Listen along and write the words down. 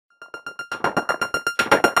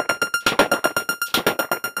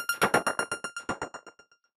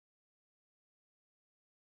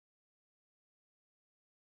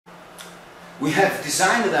we have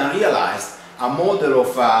designed and realized a model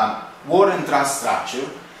of a wall and truss structure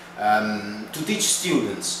to teach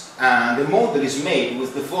students. And the model is made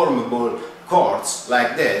with deformable cords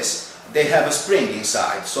like this. They have a spring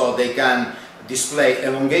inside, so they can display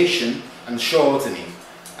elongation and shortening.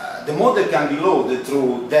 The model can be loaded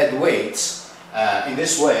through dead weights in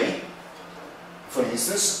this way, for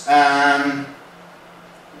instance.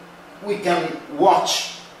 We can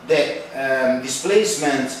watch the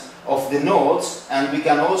displacement of the nodes, and we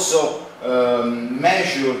can also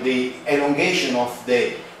measure the elongation of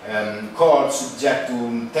the cord subject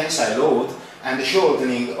to tensile load and the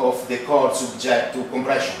shortening of the cord subject to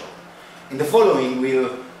compression load. In the following,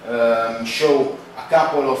 we'll show a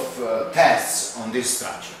couple of tests on this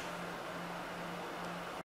structure.